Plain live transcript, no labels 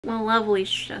Well, lovely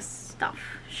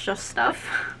stuff.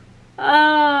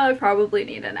 I probably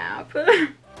need a nap.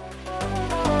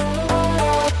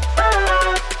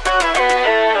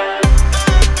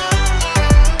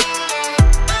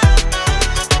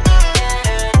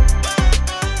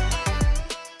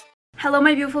 Hello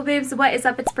my beautiful babes, what is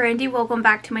up? It's Brandi. Welcome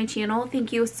back to my channel.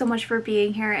 Thank you so much for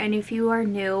being here, and if you are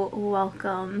new,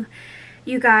 welcome.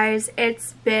 You guys,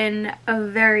 it's been a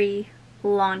very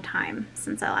long time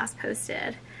since I last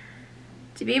posted.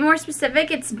 To be more specific,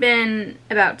 it's been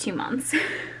about 2 months.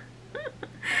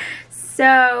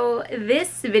 So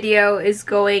this video is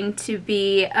going to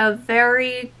be a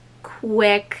very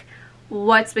quick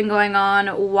what's been going on,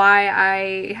 why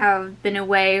I have been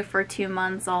away for 2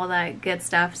 months, all that good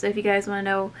stuff. So if you guys want to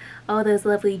know all those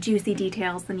lovely juicy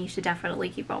details, then you should definitely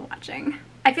keep on watching.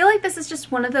 I feel like this is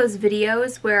just one of those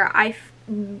videos where I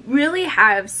really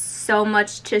have so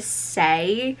much to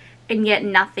say and yet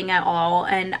nothing at all,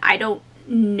 and I don't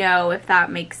know if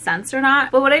that makes sense or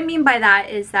not. But what I mean by that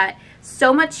is that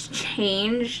so much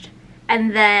changed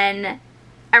and then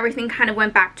everything kind of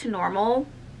went back to normal.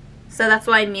 So that's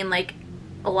what I mean, like,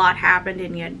 a lot happened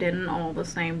and yet didn't all at the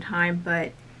same time.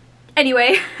 But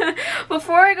anyway,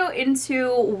 before I go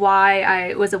into why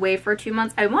I was away for 2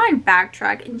 months, I want to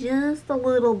backtrack just a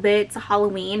little bit to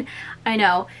Halloween. I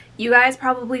know you guys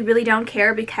probably really don't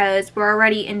care because we're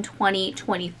already in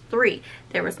 2023.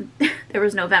 There was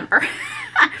November.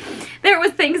 There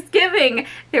was Thanksgiving,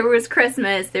 there was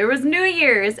Christmas, there was New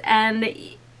Year's, and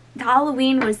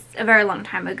Halloween was a very long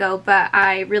time ago, but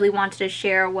I really wanted to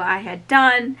share what I had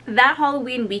done. That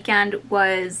Halloween weekend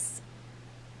was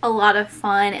a lot of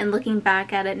fun, and looking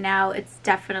back at it now, it's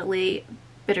definitely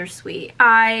bittersweet.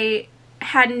 I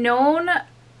had known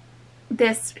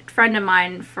this friend of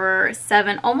mine for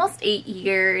 7, almost 8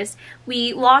 years.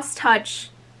 We lost touch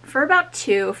for about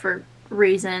 2 for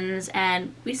reasons,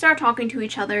 and we started talking to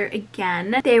each other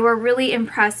again. They were really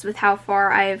impressed with how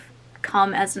far I've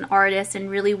come as an artist and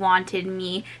really wanted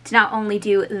me to not only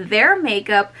do their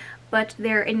makeup but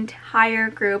their entire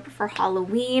group for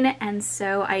Halloween, and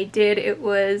so I did. It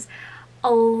was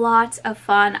a lot of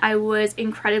fun. I was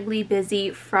incredibly busy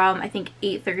from I think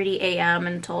 8:30 a.m.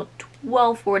 until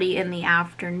 12:40 in the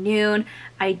afternoon.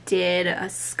 I did a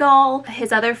skull.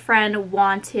 His other friend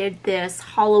wanted this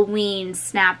Halloween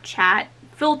Snapchat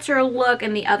filter look,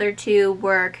 and the other 2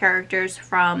 were characters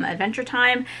from Adventure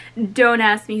Time. Don't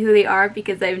ask me who they are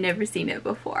because I've never seen it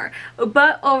before.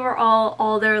 But overall,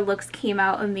 all their looks came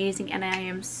out amazing, and I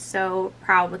am so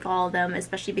proud with all of them,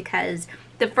 especially because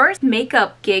the first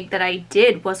makeup gig that I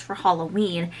did was for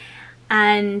Halloween,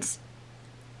 and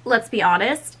let's be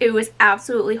honest, it was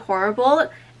absolutely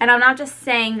horrible. And I'm not just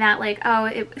saying that like, oh,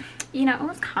 it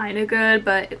was kind of good,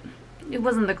 but it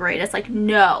wasn't the greatest. Like,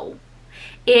 no.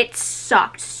 It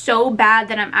sucked so bad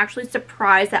that I'm actually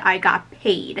surprised that I got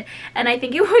paid. And I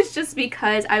think it was just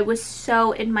because I was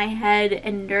so in my head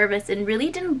and nervous and really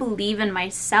didn't believe in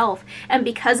myself. And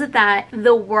because of that,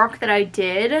 the work that I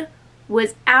did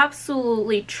was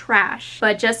absolutely trash.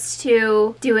 But just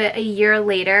to do it a year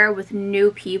later with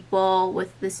new people,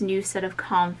 with this new set of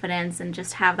confidence, and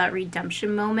just have that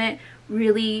redemption moment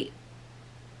really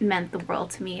meant the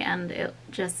world to me. And it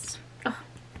just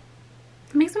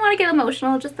makes me want to get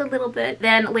emotional just a little bit.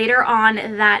 Then later on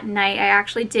that night, I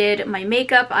actually did my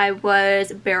makeup. I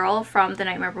was Beryl from The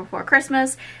Nightmare Before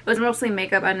Christmas. It was mostly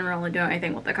makeup. I didn't really do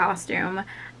anything with the costume.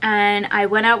 And I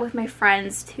went out with my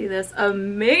friends to this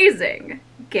amazing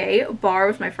gay bar.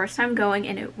 It was my first time going,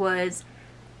 and it was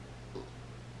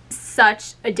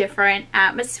such a different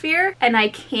atmosphere, and I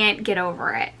can't get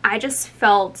over it. I just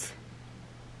felt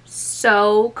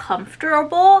so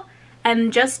comfortable.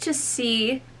 And just to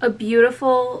see a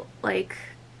beautiful, like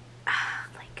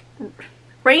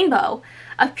rainbow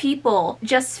of people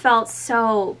just felt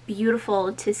so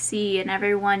beautiful to see, and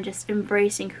everyone just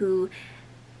embracing who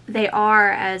they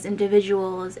are as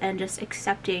individuals and just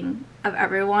accepting of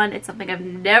everyone. It's something I've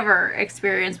never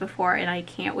experienced before, and I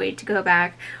can't wait to go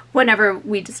back whenever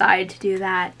we decide to do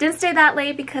that. Didn't stay that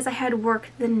late because I had work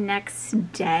the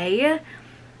next day,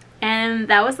 and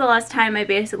that was the last time I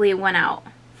basically went out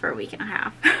for a week and a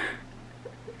half.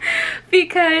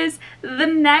 Because the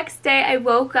next day I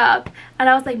woke up and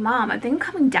I was like, Mom, I think I'm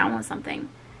coming down with something.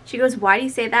 She goes, why do you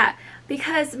say that?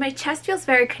 Because my chest feels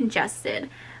very congested,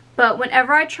 but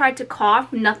whenever I tried to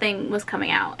cough, nothing was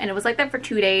coming out. And it was like that for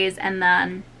 2 days, and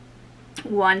then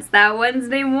once that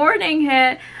Wednesday morning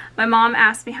hit, my mom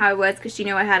asked me how I was because she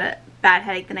knew I had a bad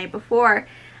headache the night before,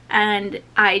 and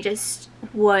I just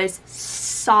was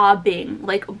sobbing,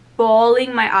 like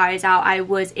bawling my eyes out. I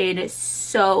was in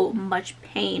so much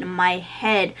pain. My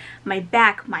head, my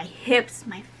back, my hips,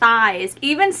 my thighs.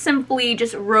 Even simply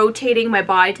just rotating my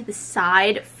body to the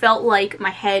side felt like my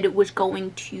head was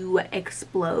going to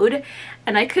explode.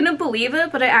 And I couldn't believe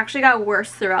it, but it actually got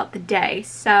worse throughout the day.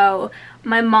 So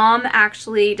my mom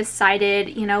actually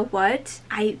decided, you know what?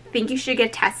 I think you should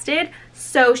get tested.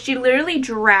 So she literally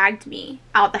dragged me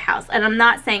out the house. And I'm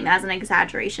not saying that as an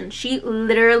exaggeration. She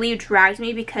literally dragged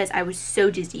me because I was so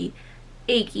dizzy,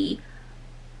 achy,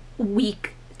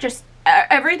 weak, just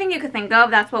everything you could think of.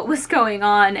 That's what was going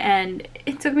on. And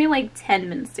it took me like 10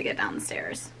 minutes to get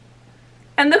downstairs.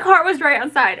 And the car was right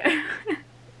outside.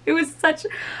 It was such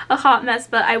a hot mess.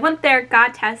 But I went there,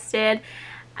 got tested,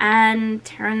 and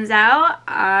turns out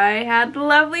I had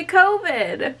lovely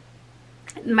COVID.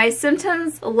 My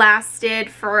symptoms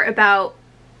lasted for about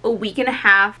a week and a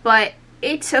half, but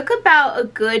it took about a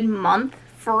good month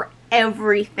for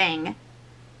everything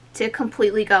to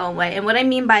completely go away. And what I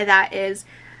mean by that is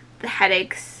the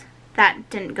headaches that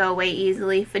didn't go away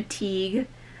easily, fatigue,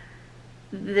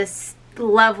 this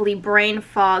lovely brain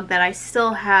fog that I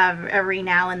still have every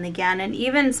now and again, and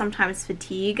even sometimes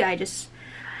fatigue.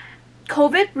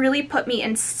 COVID really put me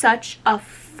in such a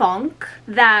funk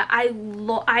that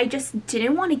I just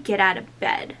didn't want to get out of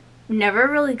bed. Never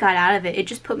really got out of it. It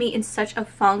just put me in such a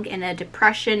funk and a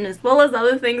depression, as well as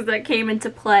other things that came into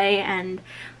play, and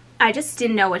I just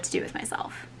didn't know what to do with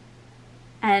myself.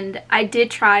 And I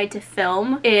did try to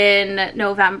film in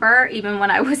November, even when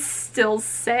I was still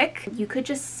sick. You could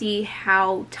just see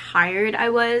how tired I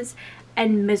was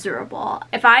and miserable.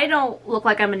 If I don't look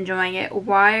like I'm enjoying it,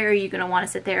 why are you gonna want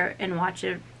to sit there and watch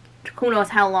it? Who knows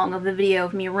how long of the video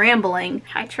of me rambling.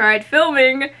 I tried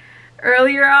filming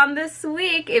earlier on this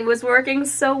week. It was working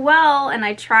so well, and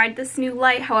I tried this new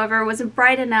light. However, it wasn't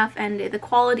bright enough and the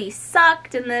quality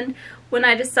sucked. And then when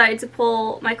I decided to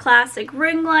pull my classic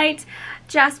ring light,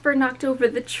 Jasper knocked over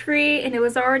the tree, and it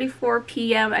was already 4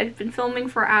 p.m. I'd been filming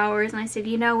for hours, and I said,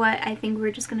 you know what, I think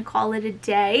we're just gonna call it a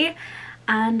day.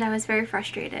 And I was very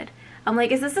frustrated. I'm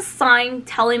like, is this a sign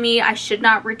telling me I should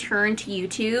not return to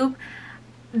YouTube?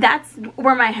 That's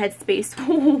where my headspace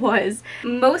was.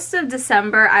 Most of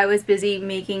December I was busy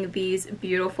making these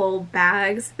beautiful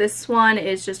bags. This one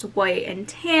is just white and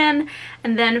tan,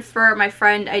 and then for my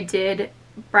friend I did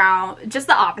brown, just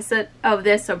the opposite of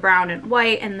this, so brown and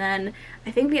white, and then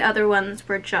I think the other ones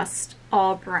were just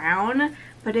all brown.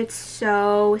 But it's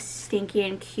so stinky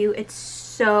and cute. It's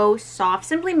so soft.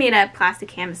 Simply made out of plastic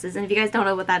canvases, and if you guys don't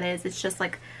know what that is, it's just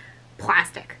like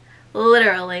plastic,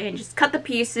 literally, and just cut the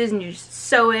pieces and you just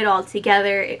sew it all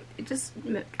together. It just,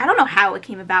 I don't know how it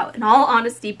came about, in all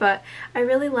honesty, but I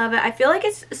really love it. I feel like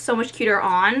it's so much cuter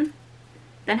on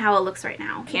than how it looks right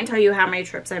now. Can't tell you how many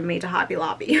trips I've made to Hobby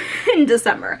Lobby in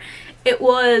December. It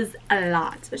was a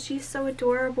lot, but she's so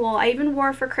adorable. I even wore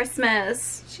her for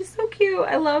Christmas. She's so cute.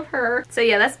 I love her. So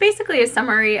yeah, that's basically a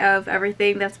summary of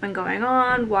everything that's been going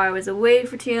on, why I was away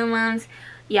for 2 months,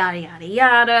 yada yada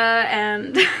yada,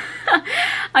 and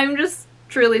I'm just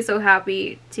truly so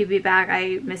happy to be back.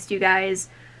 I missed you guys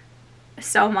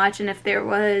so much, and if there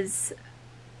was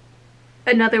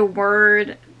another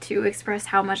word to express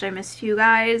how much I missed you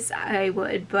guys, I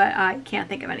would, but I can't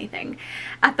think of anything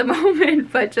at the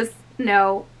moment. But just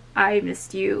know I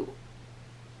missed you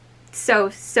so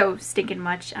stinking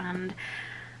much, and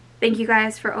thank you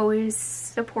guys for always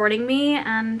supporting me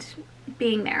and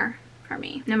being there for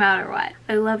me no matter what.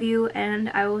 I love you, and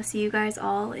I will see you guys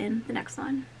all in the next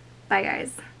one. Bye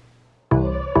guys.